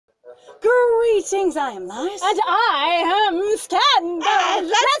Greetings, I am Lars. And I am Stan. Let's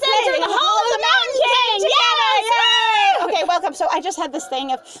enter the Hall of the Mountain King! Yes! Okay, welcome. So I just had this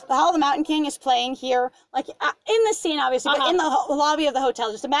thing of the Hall of the Mountain King is playing here, like in the scene, obviously, but in the lobby of the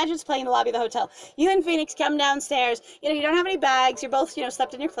hotel. Just imagine it's playing in the lobby of the hotel. You and Phoenix come downstairs. You know, you don't have any bags. You're both, you know,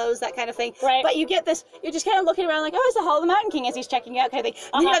 slept in your clothes, that kind of thing. Right. But you get this, you're just kind of looking around like, oh, it's the Hall of the Mountain King as he's checking you out, kind of thing.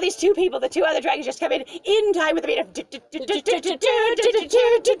 And you know, these two people, the two other dragons just come in time with the beat of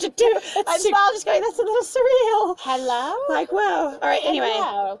and Smol just going, that's a little surreal. Hello? Like, whoa. All right, anyway.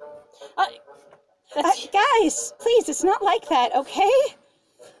 Hello. Guys, please, it's not like that, okay?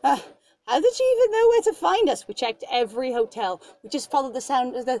 How did you even know where to find us? We checked every hotel. We just followed the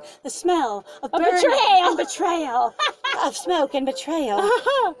sound of the smell of burning and betrayal, of smoke and betrayal.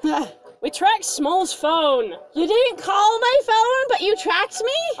 We tracked Smol's phone. You didn't call my phone, but you tracked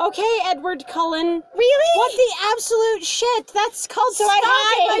me? Okay, Edward Cullen. Really? What the absolute shit? That's called So stalking.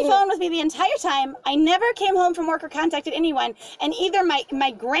 I had my phone with me the entire time. I never came home from work or contacted anyone, and either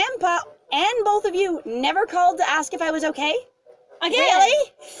my grandpa and both of you never called to ask if I was okay. Again.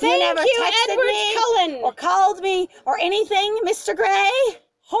 Really? Thank you never you, texted Edward me Cullen. or called me or anything, Mr. Gray?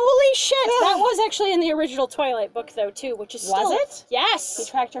 Holy shit! That was actually in the original Twilight book, though, too, which is still... Was it? Yes. He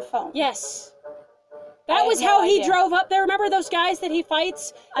tracked your phone. Yes. That was how he drove up there. Remember those guys that he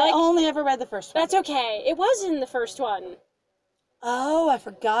fights? I only ever read the first one. That's okay. It was in the first one. Oh, I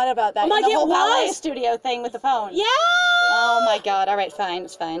forgot about that. I'm like, the whole it was? ballet studio thing with the phone. Yeah! Oh my god. All right, fine.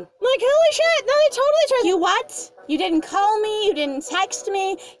 It's fine. I'm like, holy shit! No, they totally tried. You what? You didn't call me. You didn't text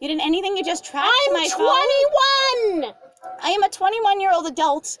me. You didn't anything. You just tracked my phone. I'm 21! I am a 21-year-old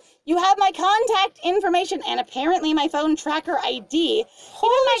adult. You have my contact information and apparently my phone tracker ID. Even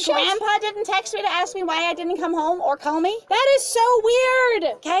my grandpa didn't text me to ask me why I didn't come home or call me. That is so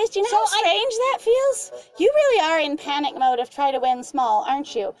weird! Guys, do you know how strange that feels? You really are in panic mode of try to win Smol,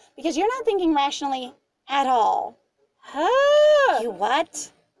 aren't you? Because you're not thinking rationally at all. Huh? You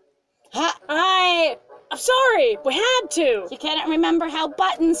what? Huh? I'm sorry. We had to. You can't remember how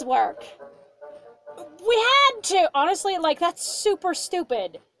buttons work. We had to. Honestly, like, that's super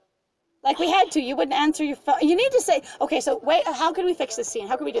stupid. Like, we had to. You wouldn't answer your phone. You need to say, okay, so wait, how could we fix this scene?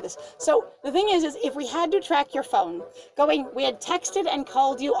 How could we do this? So the thing is if we had to track your phone, we had texted and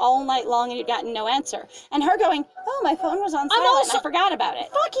called you all night long and you'd gotten no answer. And her going, oh, my phone was on silent and I forgot about it.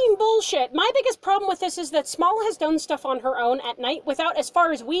 Fucking bullshit. My biggest problem with this is that Smol has done stuff on her own at night without, as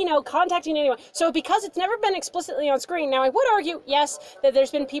far as we know, contacting anyone. So because it's never been explicitly on screen, now I would argue, yes, that there's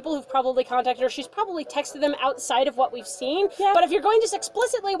been people who've probably contacted her. She's probably texted them outside of what we've seen. Yeah. But if you're going just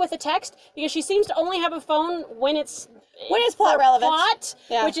explicitly with a text, because she seems to only have a phone when it's plot relevant,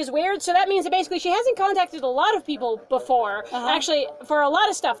 which is weird. So that means that basically she hasn't contacted a lot of people before. Actually, for a lot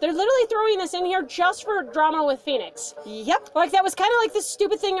of stuff, they're literally throwing this in here just for drama with Phoenix. Yep. Like that was kind of like this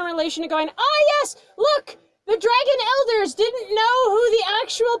stupid thing in relation to going, yes, look, the dragon elders didn't know who the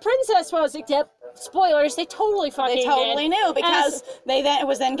actual princess was. Except, spoilers, they totally fucking They totally knew because it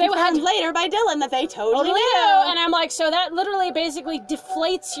was then confirmed later by Dylan that they totally knew. And I'm like, so that literally basically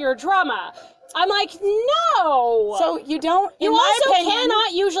deflates your drama. I'm like, no. So you don't. You also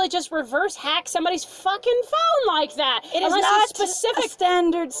cannot usually just reverse hack somebody's fucking phone like that. It is not specific. A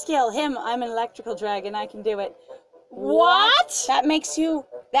standard skill. I'm an electrical dragon. I can do it. What? That makes you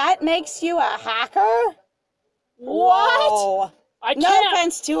a hacker? What? Whoa. I no can't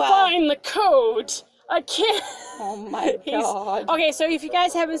offense to find the code. I can't. Oh my god. Okay, so if you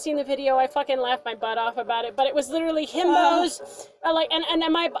guys haven't seen the video, I fucking laughed my butt off about it, but it was literally himbos,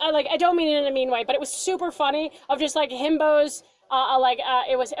 I don't mean it in a mean way, but it was super funny of just like himbos,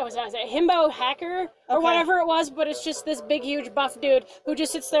 it was a himbo hacker or whatever it was, but it's just this big huge buff dude who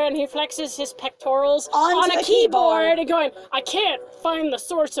just sits there and he flexes his pectorals on a keyboard and going, I can't find the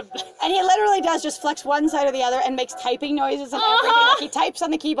source of this. And he literally does just flex one side or the other and makes typing noises and everything. Like he types on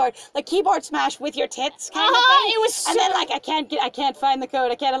the keyboard, like keyboard smash with your tits kind of thing. It was and then like I can't find the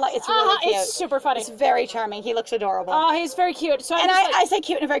code. It's really cute. It's super funny. It's very charming. He looks adorable. Oh, he's very cute. So I say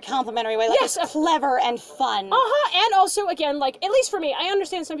cute in a very complimentary way. Like it's clever and fun. And also again, like at least for me, I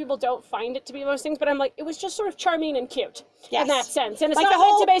understand some people don't find it to be those things, but I'm like, it was just sort of charming and cute in that sense. And it's like not the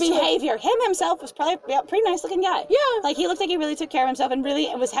whole meant to behavior. Him himself was probably a pretty nice looking guy. Yeah. Like he looked like he really took care of himself and really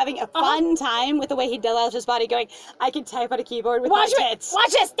was having a fun time with the way he divulged his body going, I can type on a keyboard with my tits.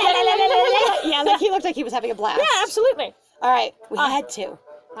 Watch this. Yeah, like he looked like he was having a blast. Yeah, absolutely. All right, we had to.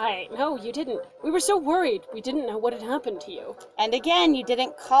 No, you didn't. We were so worried. We didn't know what had happened to you. And again, you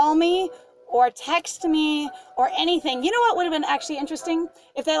didn't call me or text me or anything. You know what would have been actually interesting?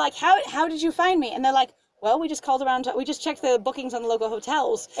 If they're like, how did you find me? And they're like, well, we just called around, we just checked the bookings on the local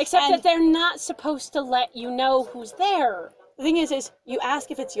hotels. Except that they're not supposed to let you know who's there. The thing is you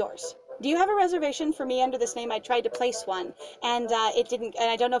ask if it's yours. Do you have a reservation for me under this name? I tried to place one, and it didn't, and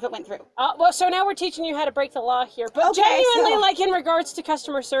I don't know if it went through. Well, so now we're teaching you how to break the law here. But Okay, genuinely, so, like in regards to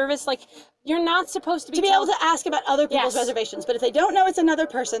customer service, like you're not supposed to be able to ask about other people's Yes. reservations. But if they don't know it's another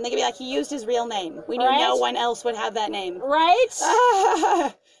person, they can be like, he used his real name. We knew Right. no one else would have that name.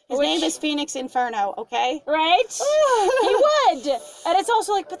 Right? His name is Phoenix Inferno, okay? Right? He would. And it's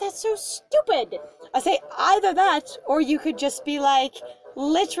also like, but that's so stupid. I say either that, or you could just be like,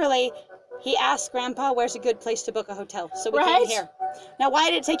 literally, he asked Grandpa where's a good place to book a hotel, so we came Right. here. Now, why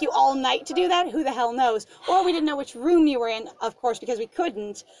did it take you all night to do that? Who the hell knows? Or we didn't know which room you were in, of course, because we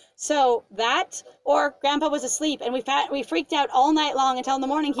couldn't. So that, or Grandpa was asleep, and we freaked out all night long until in the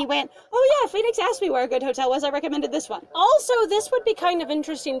morning he went, oh yeah, Phoenix asked me where a good hotel was, I recommended this one. Also, this would be kind of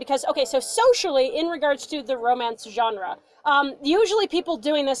interesting because, okay, so socially, in regards to the romance genre, usually people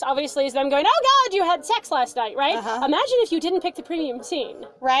doing this, obviously, is them going, oh God, you had sex last night, right? Imagine if you didn't pick the premium scene.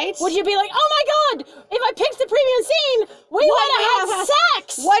 Right? Would you be like, oh my God, if I picked the premium scene, we would have had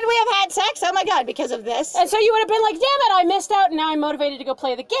sex! Would we have had sex? Oh my God, because of this. And so you would have been like, damn it, I missed out, and now I'm motivated to go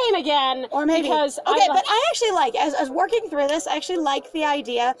play the game again. Or maybe. Because okay, but I actually like, as working through this, I actually like the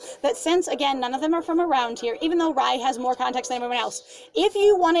idea that since, again, none of them are from around here, even though Rai has more context than everyone else, if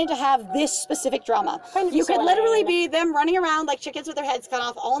you wanted to have this specific drama, you could literally be them running around like chickens with their heads cut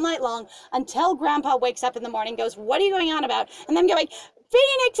off all night long until Grandpa wakes up in the morning, goes, what are you going on about? And then going,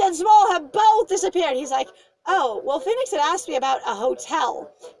 Phoenix and Smol have both disappeared. He's like, oh, well, Phoenix had asked me about a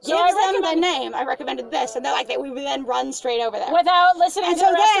hotel. So Gives them the name. I recommended this. And they're like, we would then run straight over there. Without listening to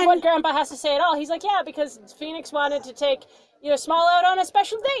the rest of what Grandpa has to say at all. He's like, yeah, because Phoenix wanted to take, Smol out on a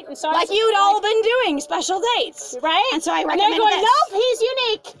special date. And so like you'd all been doing, special dates. Right? And so I recommended and they're going, this. nope, he's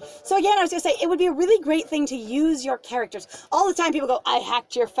unique. So again, I was going to say, it would be a really great thing to use your characters. All the time people go, I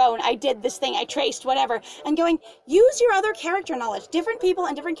hacked your phone, I did this thing, I traced whatever. And going, use your other character knowledge. Different people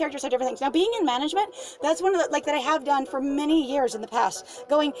and different characters have different things. Now, being in management, that's one of the, that I have done for many years in the past.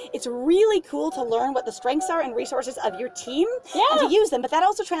 Going, it's really cool to learn what the strengths are and resources of your team and to use them. But that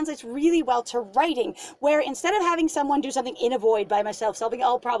also translates really well to writing, where instead of having someone do something in a void by myself, solving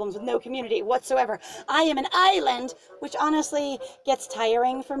all problems with no community whatsoever, I am an island, which honestly gets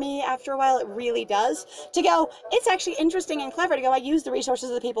tiring for me after a while. It really does. To go, it's actually interesting and clever to go, I use the resources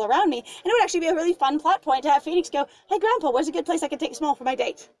of the people around me, and it would actually be a really fun plot point to have Phoenix go, hey Grandpa, where's a good place I could take Smol for my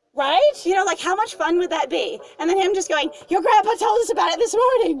date? Right? Like how much fun would that be? And then him just going, your grandpa told us about it this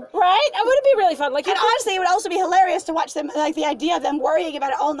morning. Right? And would it be really fun? Like, and honestly, it would also be hilarious to watch them, like the idea of them worrying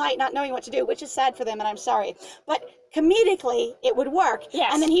about it all night, not knowing what to do, which is sad for them, and I'm sorry. But comedically, it would work.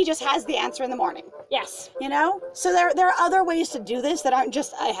 Yes. And then he just has the answer in the morning. Yes. So there are other ways to do this that aren't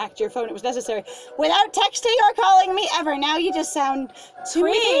just, I hacked your phone, it was necessary. Without texting or calling me ever. Now you just sound,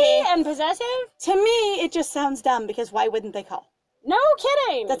 creepy and possessive? To me, it just sounds dumb, because why wouldn't they call? No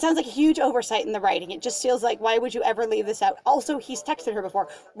kidding. That sounds like a huge oversight in the writing. It just feels like, why would you ever leave this out? Also, he's texted her before.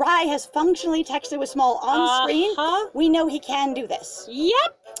 Rai has functionally texted with Smol on screen. We know he can do this.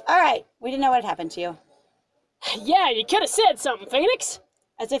 Yep. All right. We didn't know what had happened to you. Yeah, you could have said something, Phoenix.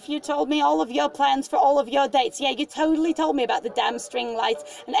 As if you told me all of your plans for all of your dates. Yeah, you totally told me about the damn string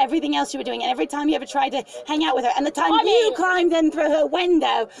lights and everything else you were doing, and every time you ever tried to hang out with her, and the time you climbed in through her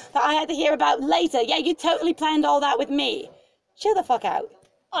window that I had to hear about later. Yeah, you totally planned all that with me. Chill the fuck out.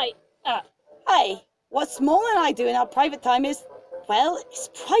 Hey, what Smol and I do in our private time is, well, it's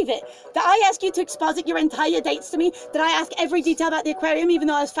private. Did I ask you to exposit your entire dates to me? Did I ask every detail about the aquarium, even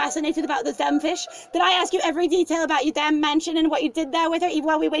though I was fascinated about the damn fish? Did I ask you every detail about your damn mansion and what you did there with her, even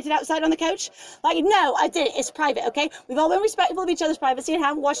while we waited outside on the couch? Like, no, I didn't. It's private, okay? We've all been respectful of each other's privacy and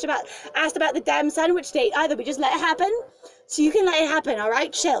haven't asked about the damn sandwich date either. We just let it happen. So you can let it happen, all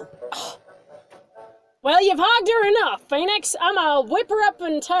right? Chill. Well, you've hogged her enough, Phoenix. I'm gonna whip her up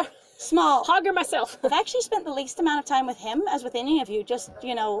and Smol. Hog her myself. I've actually spent the least amount of time with him as with any of you, just,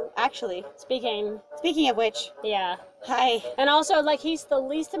 actually. Speaking of which. Yeah. Hi. And also, he's the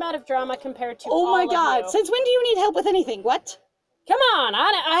least amount of drama compared to all my God. Of you. Since when do you need help with anything? What? Come on,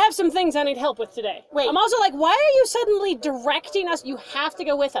 I have some things I need help with today. Wait. I'm also like, why are you suddenly directing us? You have to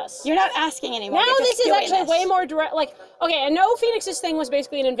go with us. You're not asking anymore. Now this is actually way more direct. Okay, I know Phoenix's thing was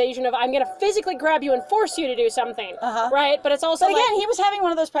basically an invasion of, I'm going to physically grab you and force you to do something. Right? But it's also But again, he was having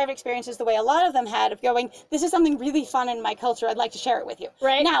one of those private experiences the way a lot of them had of going, this is something really fun in my culture. I'd like to share it with you.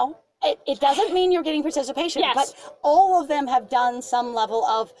 Right. Now, it doesn't mean you're getting participation, yes. But all of them have done some level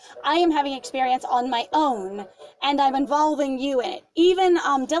of, I am having experience on my own, and I'm involving you in it. Even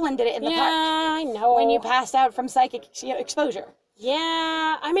Dylan did it in the park. Yeah, I know. When you passed out from psychic exposure.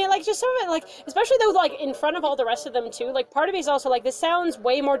 Yeah, I mean, just some of it, especially though, in front of all the rest of them too, part of me is also this sounds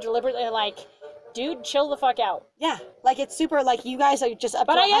way more deliberately dude, chill the fuck out. Yeah, like it's super, like you guys are just up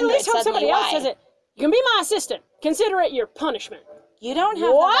But to I at 100 least hope somebody suddenly. else says it. You can be my assistant. Consider it your punishment. You don't have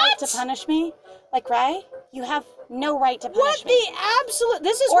the right to punish me. Like, Ray, you have no right to punish me. What the absolute...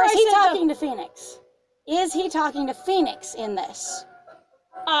 This is Or where is I he said talking to Phoenix? Is he talking to Phoenix in this?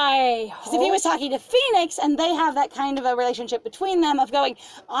 I Because if he was talking to Phoenix and they have that kind of a relationship between them of going,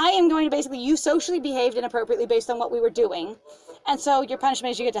 I am going to basically, you socially behaved inappropriately based on what we were doing. And so your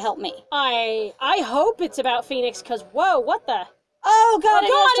punishment is you get to help me. I hope it's about Phoenix, because whoa, what the... Oh, God,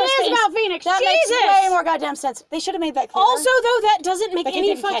 it is about Phoenix. That Jesus! makes way more goddamn sense. They should have made that clear. Also, though, that doesn't make But you any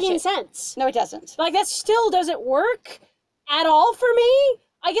didn't catch fucking it. sense. No, it doesn't. Like, that still doesn't work at all for me.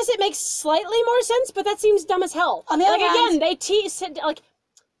 I guess it makes slightly more sense, but that seems dumb as hell. On the other hand, again, they like,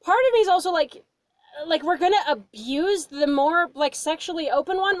 part of me is also like we're gonna abuse the more like sexually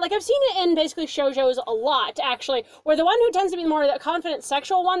open one. Like I've seen it in basically shoujos a lot, actually, where the one who tends to be more the confident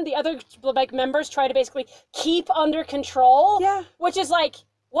sexual one, the other like members try to basically keep under control. Yeah. Which is like,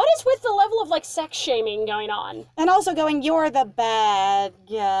 what is with the level of like sex shaming going on? And also going, you're the bad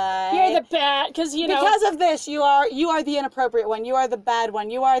guy. You're the bad, because you know. Because of this, you are the inappropriate one. You are the bad one.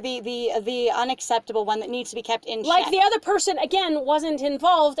 You are the unacceptable one that needs to be kept in check. Like the other person, again, wasn't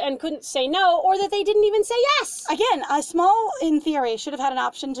involved and couldn't say no, or that they didn't even say yes. Again, a Smol, in theory, should have had an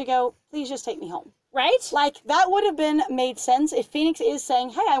option to go, please just take me home. Right? Like, that would have been made sense if Phoenix is saying,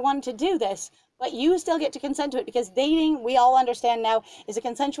 hey, I wanted to do this, but you still get to consent to it, because dating, we all understand now, is a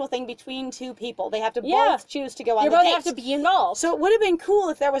consensual thing between two people. They have to both choose to go on the date. You both have to be involved. So it would have been cool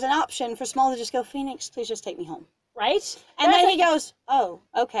if there was an option for Smol to just go, Phoenix, please just take me home. Right? And then he goes, oh,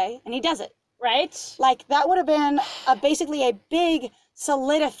 okay, and he does it. Right? Like, that would have been basically a big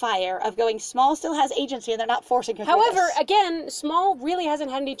solidifier of going, Smol still has agency and they're not forcing her However, through this. again, Smol really hasn't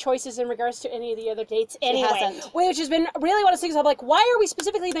had any choices in regards to any of the other dates anyway. hasn't. Which has been really one of the things I'm like, why are we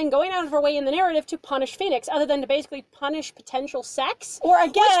specifically then going out of our way in the narrative to punish Phoenix, other than to basically punish potential sex? Or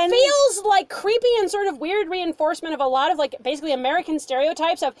again, which feels like creepy and sort of weird reinforcement of a lot of like basically American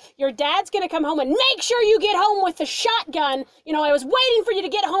stereotypes of your dad's gonna come home and make sure you get home with the shotgun. You know, I was waiting for you to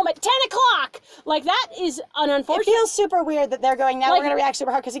get home at 10 o'clock. Like, that is an unfortunate... It feels super weird that they're going, now Like, we're going to react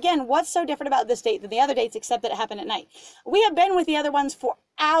super hard. Because again, what's so different about this date than the other dates except that it happened at night? We have been with the other ones for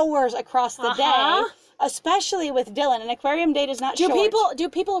hours across the day, especially with Dylan. An aquarium date is not short. Do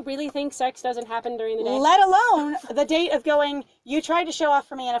people really think sex doesn't happen during the day? Let alone the date of going, you tried to show off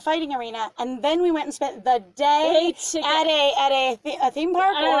for me in a fighting arena, and then we went and spent the day at a theme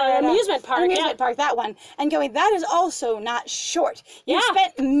park or an amusement park. An amusement park, that one. And going, that is also not short. You Yeah.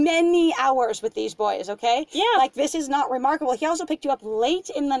 spent many hours with these boys, okay? Yeah. Like, this is not remarkable. He also picked you up late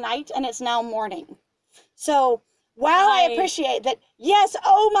in the night, and it's now morning. So, while I appreciate that, yes,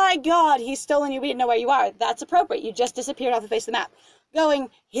 oh my God, he's stolen you, we didn't know where you are. That's appropriate. You just disappeared off the face of the map. Going,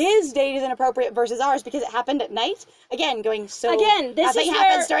 his date is inappropriate versus ours because it happened at night. Again, going, so Again, this nothing is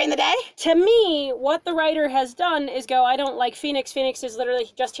happens where, during the day? to me, what the writer has done is go, I don't like Phoenix. Phoenix is literally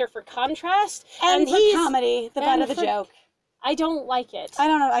just here for contrast. And for he's comedy, the butt of the joke. I don't like it. I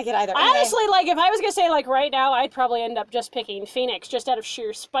don't like it either. Honestly, like, if I was gonna say, like, right now, I'd probably end up just picking Phoenix just out of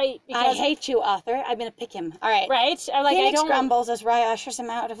sheer spite. Because, I hate you, author. I'm gonna pick him. All right. Right? Like, Phoenix I don't... grumbles as Rye ushers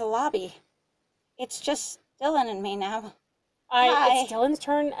him out of the lobby. It's just Dylan and me now. It's Dylan's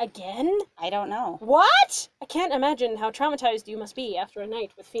turn again? I don't know. What? I can't imagine how traumatized you must be after a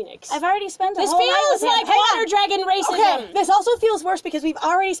night with Phoenix. I've already spent a This whole night with feels him. like Hang water on. dragon racism. Okay, this also feels worse because we've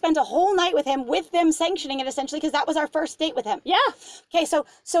already spent a whole night with him, with them sanctioning it essentially, because that was our first date with him. Yeah. Okay, so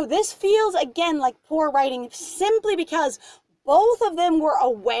this feels again like poor writing simply because both of them were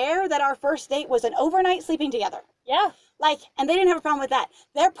aware that our first date was an overnight sleeping together. Yeah. Like, and they didn't have a problem with that.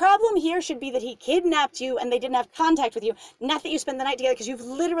 Their problem here should be that he kidnapped you and they didn't have contact with you. Not that you spend the night together, because you've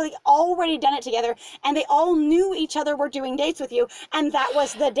literally already done it together and they all knew each other were doing dates with you, and that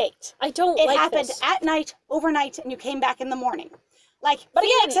was the date. I don't It like happened this. at night, overnight, and you came back in the morning. Like, But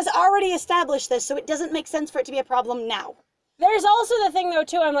Phoenix again- has already established this, so it doesn't make sense for it to be a problem now. There's also the thing, though,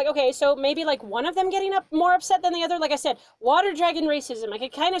 too, I'm like, okay, so maybe, like, one of them getting more upset than the other. Like I said, water dragon racism. I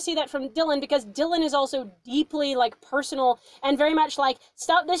could kind of see that from Dylan, because Dylan is also deeply, like, personal and very much like,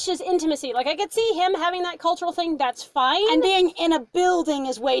 stop, this is intimacy. Like, I could see him having that cultural thing, that's fine. And being in a building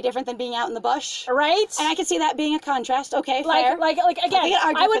is way different than being out in the bush. Right? And I could see that being a contrast. Okay, Like, fair. again,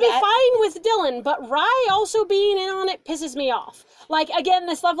 I would be fine with Dylan, but Rye also being in on it pisses me off. Like, again,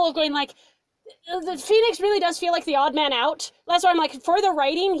 this level of going, like, the Phoenix really does feel like the odd man out. That's why I'm like, for the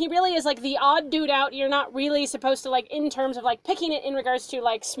writing, he really is like the odd dude out. You're not really supposed to, like, in terms of like picking it in regards to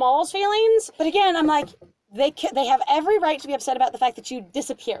like Smol's feelings. But again, I'm like, they have every right to be upset about the fact that you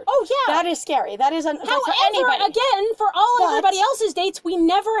disappeared. Oh, yeah. That is scary. That is unfair for anybody. However, again, for everybody else's dates, we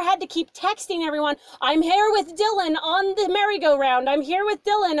never had to keep texting everyone, I'm here with Dylan on the merry-go-round. I'm here with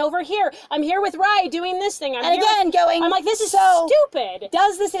Dylan over here. I'm here with Rye doing this thing. I'm like, this is so stupid.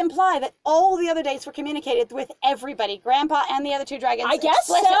 Does this imply that all the other dates were communicated with everybody, Grandpa and the other two dragons, I guess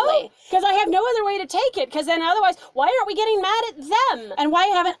explicitly? Because I have no other way to take it, because then otherwise, why aren't we getting mad at them? And why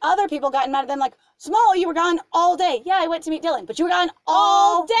haven't other people gotten mad at them, like, Smol, you were gone all day. Yeah, I went to meet Dylan, but you were gone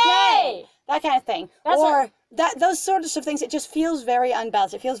all day. That kind of thing. Those sorts of things, it just feels very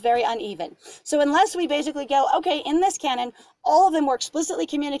unbalanced. It feels very uneven. So unless we basically go, okay, in this canon, all of them were explicitly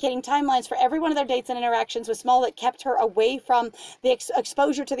communicating timelines for every one of their dates and interactions with Smol that kept her away from the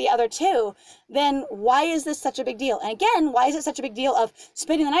exposure to the other two, then why is this such a big deal? And again, why is it such a big deal of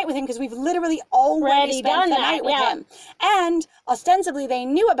spending the night with him? Because we've literally already spent the night with him. And ostensibly they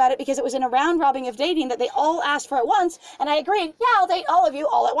knew about it because it was in a round robin of dating that they all asked for at once. And I agreed, yeah, I'll date all of you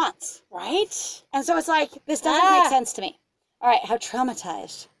all at once. Right? And so it's like, this doesn't make sense to me. All right, how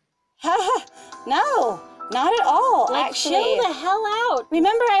traumatized. No. Not at all, like, actually. Chill the hell out.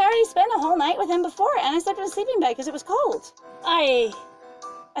 Remember, I already spent a whole night with him before, and I slept in a sleeping bag because it was cold.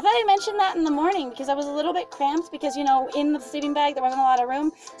 I thought I mentioned that in the morning because I was a little bit cramped because, you know, in the sleeping bag there wasn't a lot of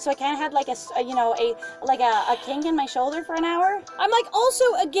room. So I kind of had like a kink in my shoulder for an hour. I'm like, also,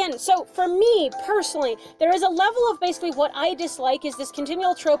 again, so for me personally, there is a level of basically what I dislike is this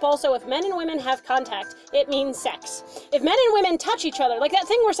continual trope also, if men and women have contact, it means sex. If men and women touch each other, like that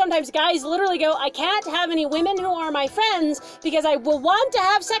thing where sometimes guys literally go, I can't have any women who are my friends because I will want to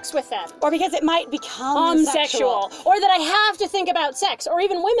have sex with them. Or because it might become sexual. Or that I have to think about sex. Or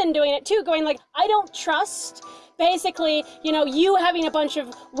even women doing it too, going like, I don't trust, basically, you know, you having a bunch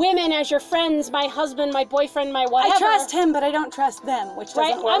of women as your friends, my husband, my boyfriend, my whatever. I trust him, but I don't trust them, which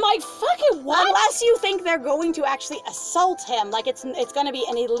doesn't work. I'm like, fucking what? Unless you think they're going to actually assault him, like it's going to be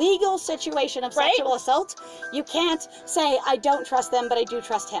an illegal situation of sexual assault, you can't say, I don't trust them, but I do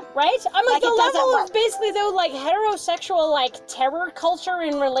trust him. Right? I'm like, the level of basically, though, like, heterosexual, like, terror culture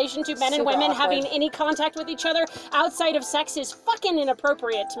in relation to men and women having any contact with each other outside of sex is fucking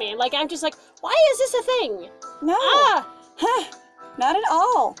inappropriate to me. Like, I'm just like, why is this a thing? No. Not at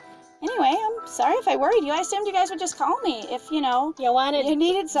all. Anyway, I'm sorry if I worried you. I assumed you guys would just call me if, you know, you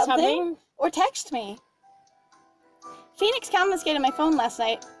needed something. Or text me. Phoenix confiscated my phone last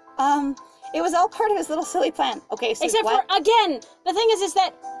night. It was all part of his little silly plan. Okay, so except for, again, the thing is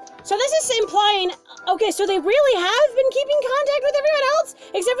that, so this is implying, okay, so they really have been keeping contact with everyone else?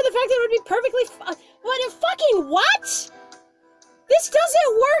 Except for the fact that it would be perfectly, what? This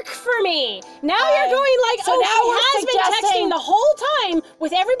doesn't work for me. Now you're going like, so now he has been texting the whole time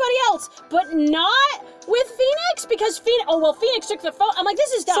with everybody else, but not with Phoenix? Because Phoenix took the phone. I'm like,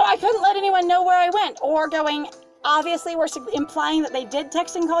 this is dumb. So I couldn't let anyone know where I went. Or going, obviously we're implying that they did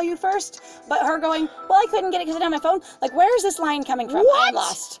text and call you first, but her going, well, I couldn't get it because I didn't have my phone. Like, where is this line coming from? What? I'm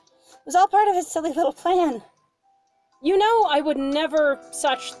lost. It was all part of his silly little plan. You know, I would never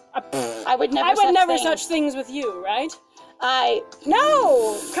such such things with you, right?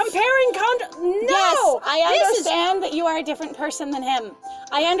 No! Comparing no! Yes, I understand that you are a different person than him.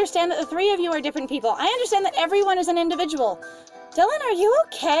 I understand that the three of you are different people. I understand that everyone is an individual. Dylan, are you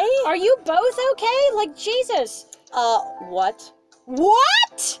okay? Are you both okay? Like, Jesus. What?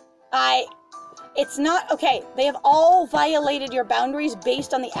 What? It's not, okay, they have all violated your boundaries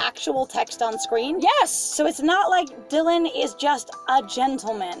based on the actual text on screen. Yes! So it's not like Dylan is just a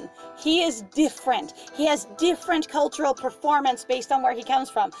gentleman. He is different. He has different cultural performance based on where he comes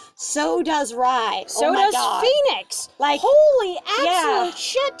from. So does Rye. So does Phoenix. Like, holy absolute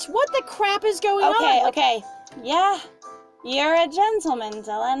shit, what the crap is going on? Okay. Yeah, you're a gentleman,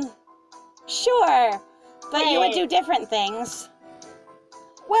 Dylan. Sure, but you would do different things.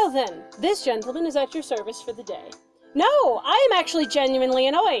 Well then, this gentleman is at your service for the day. No, I am actually genuinely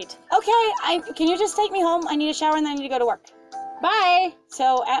annoyed. Okay, can you just take me home? I need a shower and then I need to go to work. Bye.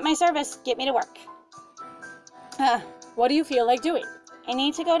 So, at my service, get me to work. What do you feel like doing? I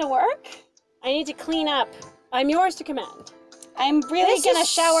need to go to work? I need to clean up. I'm yours to command. I'm really gonna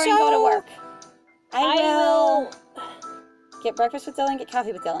shower and go to work. I will get breakfast with Dylan, get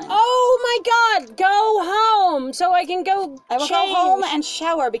coffee with Dylan. Oh my God, go home so I can go I will go home and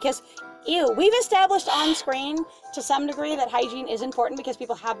shower because, ew, we've established on screen to some degree that hygiene is important because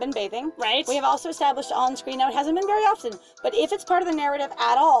people have been bathing. Right. We have also established on screen, now it hasn't been very often, but if it's part of the narrative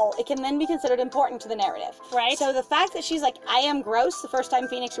at all, it can then be considered important to the narrative. Right. So the fact that she's like, I am gross, the first time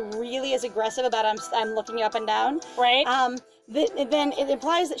Phoenix really is aggressive about I'm looking you up and down. Right. Then it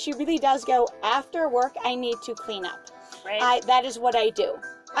implies that she really does go, after work, I need to clean up. Right. That is what I do.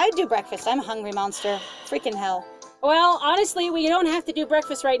 I'd do breakfast. I'm a hungry monster. Freaking hell. Well, honestly, we don't have to do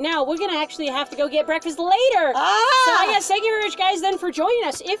breakfast right now. We're going to actually have to go get breakfast later. Ah! So I guess thank you very much, guys, then, for joining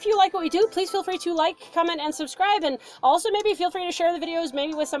us. If you like what we do, please feel free to like, comment, and subscribe. And also maybe feel free to share the videos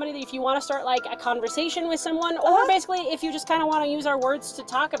maybe with somebody that if you want to start, like, a conversation with someone. Or basically, if you just kind of want to use our words to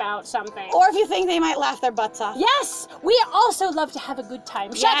talk about something. Or if you think they might laugh their butts off. Yes! We also love to have a good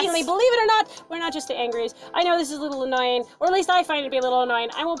time. Shockingly, believe it or not, we're not just the angries. I know this is a little annoying, or at least I find it to be a little annoying.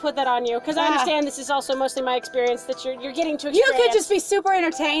 I won't put that on you, because I understand this is also mostly my experience that you're getting to experience. You could just be super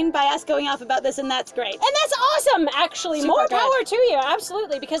entertained by us going off about this, and that's great. And that's awesome, actually. Super More good. power to you,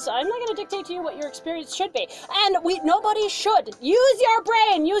 absolutely, because I'm not going to dictate to you what your experience should be. And nobody should. Use your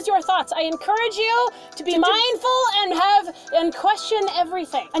brain, use your thoughts. I encourage you to be mindful and question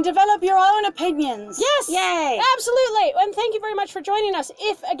everything. And develop your own opinions. Yes! Yay! Absolutely! And thank you very much for joining us.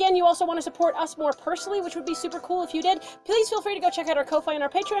 If, again, you also want to support us more personally, which would be super cool if you did, please feel free to go check out our Ko-Fi and our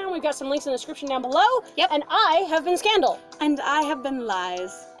Patreon. We've got some links in the description down below. Yep. And I have been Scandal. And I have been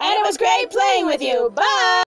Lies. And it was great playing with you. Bye!